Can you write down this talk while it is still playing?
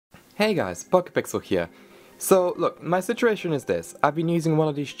Hey guys, PocketPixel here. So look, my situation is this. I've been using one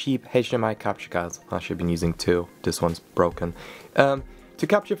of these cheap HDMI capture cards. Actually, I've been using two. This one's broken. To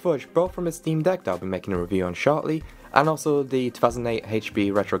capture footage both from a Steam Deck that I'll be making a review on shortly, and also the 2008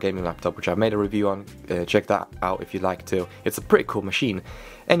 HP retro gaming laptop, which I've made a review on. Check that out if you'd like to. It's a pretty cool machine.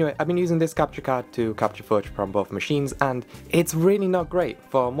 Anyway, I've been using this capture card to capture footage from both machines, and it's really not great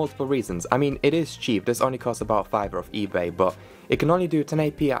for multiple reasons. I mean, it is cheap. This only costs about $5 off eBay, but it can only do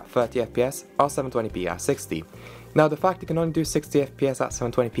 1080p at 30 FPS or 720p at 60. Now, the fact it can only do 60 FPS at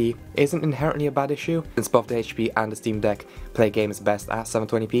 720p isn't inherently a bad issue, since both the HP and the Steam Deck play games best at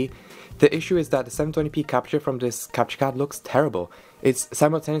 720p. The issue is that the 720p capture from this capture card looks terrible. It's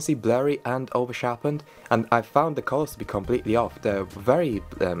simultaneously blurry and oversharpened, and I've found the colors to be completely off. They're very,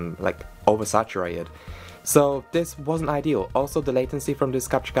 oversaturated. So this wasn't ideal. Also, the latency from this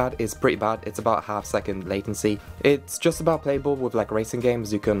capture card is pretty bad. It's about half-second latency. It's just about playable with like racing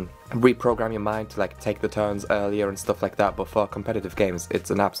games. You can reprogram your mind to like take the turns earlier and stuff like that, but for competitive games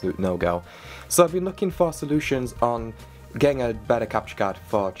it's an absolute no-go. So I've been looking for solutions on getting a better capture card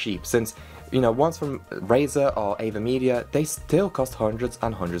for cheap, since ones from Razer or AverMedia, they still cost hundreds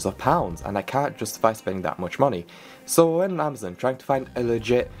and hundreds of pounds, and I can't justify spending that much money. So I went on Amazon trying to find a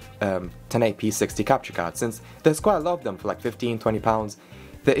legit 1080p 60 capture card, since there's quite a lot of them for like £15–20.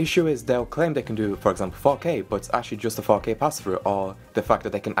 The issue is they'll claim they can do, for example, 4K, but it's actually just a 4K pass-through, or the fact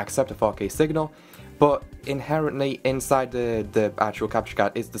that they can accept a 4K signal, but inherently inside the actual capture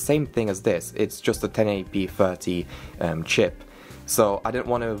card is the same thing as this. It's just a 1080p 30 chip. So I didn't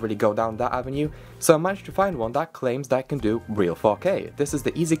want to really go down that avenue, so I managed to find one that claims that it can do real 4K. This is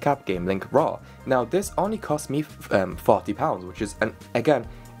the EzCap Gamelink RAW. Now this only cost me £40, which is, and again,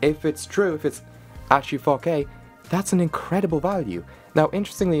 if it's true, if it's actually 4K, that's an incredible value. Now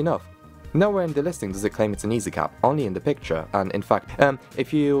interestingly enough, nowhere in the listing does it claim it's an EzCap, only in the picture, and in fact,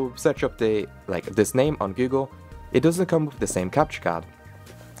 if you search up this name on Google, it doesn't come with the same capture card.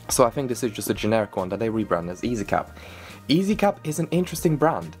 So I think this is just a generic one that they rebrand as EzCap. EzCap is an interesting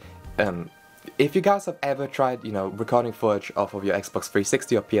brand. If you guys have ever tried, recording footage off of your Xbox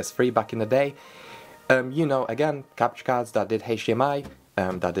 360 or PS3 back in the day, again, capture cards that did HDMI,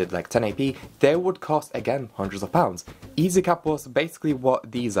 that did like 1080p, they would cost, again, hundreds of pounds. EzCap was basically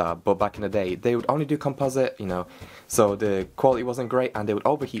what these are, but back in the day, they would only do composite, so the quality wasn't great, and they would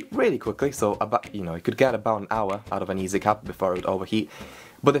overheat really quickly, so about, you could get about an hour out of an EzCap before it would overheat.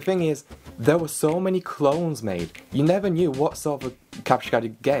 But the thing is, there were so many clones made, you never knew what sort of capture card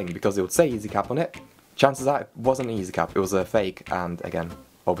you're getting, because it would say EzCap on it. Chances are it wasn't an EzCap, it was a fake, and again,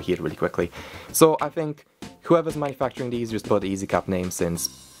 overheated really quickly. So I think whoever's manufacturing these just put the EzCap name,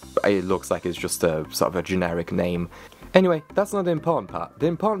 since it looks like it's just a sort of a generic name. Anyway, that's not the important part. The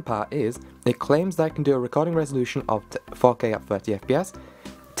important part is, it claims that it can do a recording resolution of 4K at 30 FPS,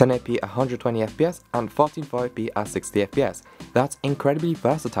 1080p at 120 FPS, and 1440p at 60 FPS. That's incredibly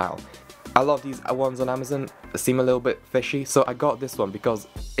versatile. A lot of these ones on Amazon seem a little bit fishy, so I got this one because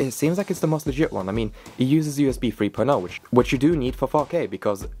it seems like it's the most legit one. I mean, it uses USB 3.0, which you do need for 4K,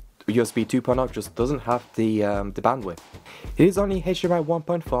 because USB 2.0 just doesn't have the bandwidth. It is only HDMI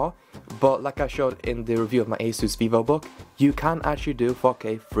 1.4, but like I showed in the review of my Asus VivoBook, you can actually do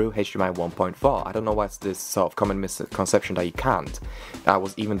 4K through HDMI 1.4. I don't know why it's this sort of common misconception that you can't. I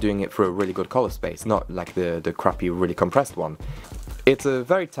was even doing it through a really good color space, not like the crappy, really compressed one. It's a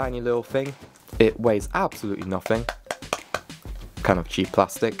very tiny little thing. It weighs absolutely nothing. Kind of cheap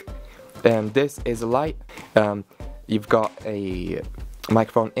plastic. And this is a light. You've got a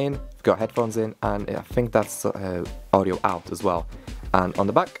microphone in, you've got headphones in, and I think that's audio out as well. And on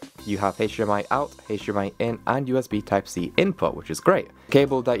the back, you have HDMI out, HDMI in, and USB Type-C input, which is great.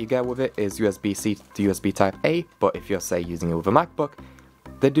 Cable that you get with it is USB-C to USB Type-A, but if you're, say, using it with a MacBook,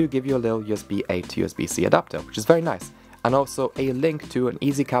 they do give you a little USB-A to USB-C adapter, which is very nice. And also a link to an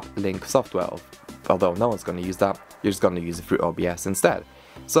EzCap link software, although no one's going to use that, you're just going to use it through OBS instead.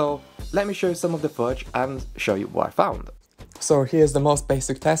 So let me show you some of the footage and show you what I found. So here's the most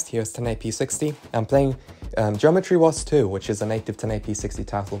basic test. Here's 1080p 60. I'm playing Geometry Wars 2, which is a native 1080p 60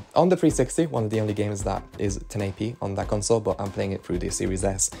 title on the 360, one of the only games that is 1080p on that console, but I'm playing it through the Series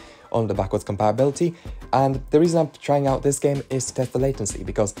S on the backwards compatibility. And the reason I'm trying out this game is to test the latency,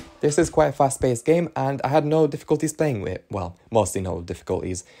 because this is quite a fast-paced game and I had no difficulties playing with it. Well, mostly no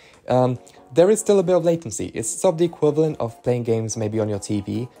difficulties. There is still a bit of latency. It's sort of the equivalent of playing games maybe on your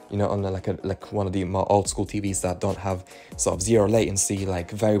TV, on like one of the more old school TVs that don't have sort of zero latency,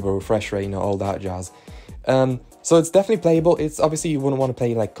 like variable refresh rate, all that jazz. So it's definitely playable. It's obviously you wouldn't want to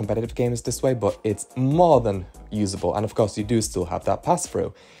play like competitive games this way, but it's more than usable. And of course you do still have that pass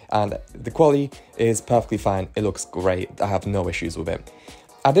through, and the quality is perfectly fine. It looks great. I have no issues with it.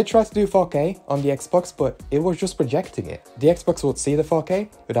 I did try to do 4K on the Xbox, but it was just projecting it. The Xbox would see the 4K, it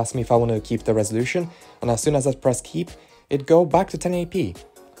would ask me if I want to keep the resolution, and as soon as I press keep, it'd go back to 1080p.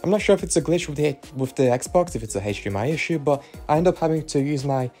 I'm not sure if it's a glitch with the Xbox, if it's a HDMI issue, but I ended up having to use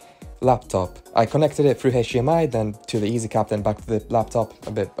my laptop. I connected it through HDMI, then to the EzCap, then back to the laptop,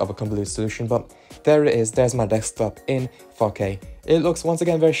 a bit of a convoluted solution, but there it is, there's my desktop in 4K. It looks, once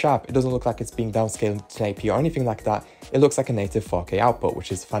again, very sharp. It doesn't look like it's being downscaled to 1080p or anything like that. It looks like a native 4K output,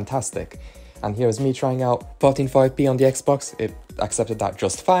 which is fantastic. And here's me trying out 1440p on the Xbox. It accepted that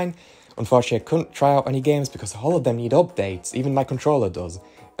just fine. Unfortunately, I couldn't try out any games because all of them need updates, even my controller does.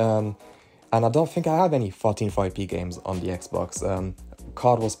 And I don't think I have any 1440p games on the Xbox.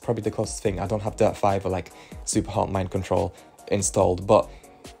 COD was probably the closest thing. I don't have Dirt 5 or like Super Hot Mind Control installed, but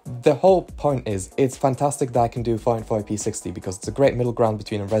the whole point is it's fantastic that I can do 1440p 60 because it's a great middle ground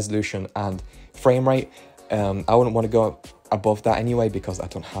between a resolution and frame rate. I wouldn't want to go above that anyway because I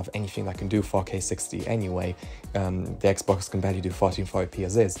don't have anything that can do 4K 60 anyway. The Xbox can barely do 1440p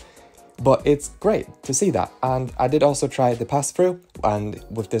as is. But it's great to see that. And I did also try the pass-through, and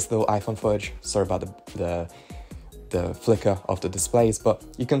with this little iPhone footage, sorry about the flicker of the displays, but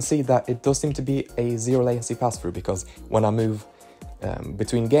you can see that it does seem to be a zero latency pass-through because when I move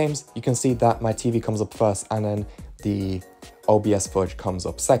between games, you can see that my TV comes up first and then the OBS footage comes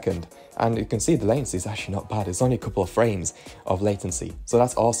up second. And you can see the latency is actually not bad. It's only a couple of frames of latency, so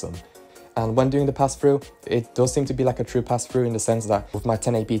that's awesome. And when doing the pass-through, it does seem to be like a true pass-through in the sense that with my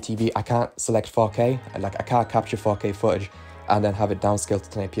 1080p TV, I can't select 4K, like I can't capture 4K footage and then have it downscaled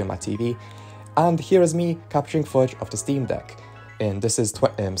to 1080p on my TV. And here is me capturing footage of the Steam Deck. And this is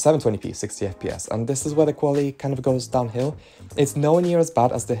 720p, 60 FPS, and this is where the quality kind of goes downhill. It's nowhere near as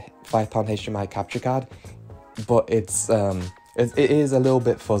bad as the £5 HDMI capture card, but it is a little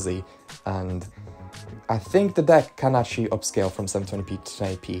bit fuzzy, and I think the deck can actually upscale from 720p to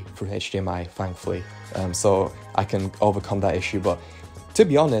 1080p through HDMI, thankfully, so I can overcome that issue. But to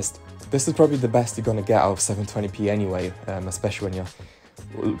be honest, this is probably the best you're gonna get out of 720p anyway, especially when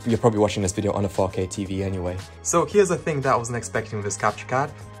you're probably watching this video on a 4K TV anyway. So here's the thing that I wasn't expecting with this capture card.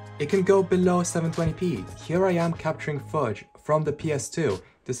 It can go below 720p. Here I am capturing footage from the PS2.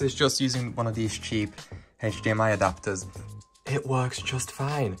 This is just using one of these cheap HDMI adapters. It works just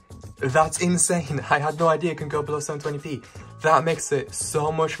fine. That's insane. I had no idea it can go below 720p. That makes it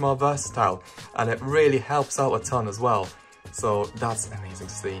so much more versatile, and it really helps out a ton as well. So that's amazing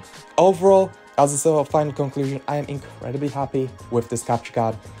to see. Overall, as a sort of final conclusion, I am incredibly happy with this capture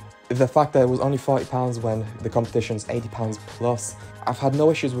card. The fact that it was only £40 when the competition is £80 plus, I've had no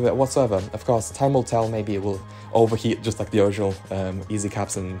issues with it whatsoever. Of course, time will tell, maybe it will overheat just like the usual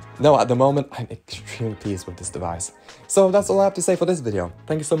EzCaps, and no, at the moment, I'm extremely pleased with this device. So that's all I have to say for this video.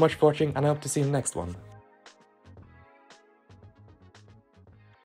 Thank you so much for watching, and I hope to see you in the next one.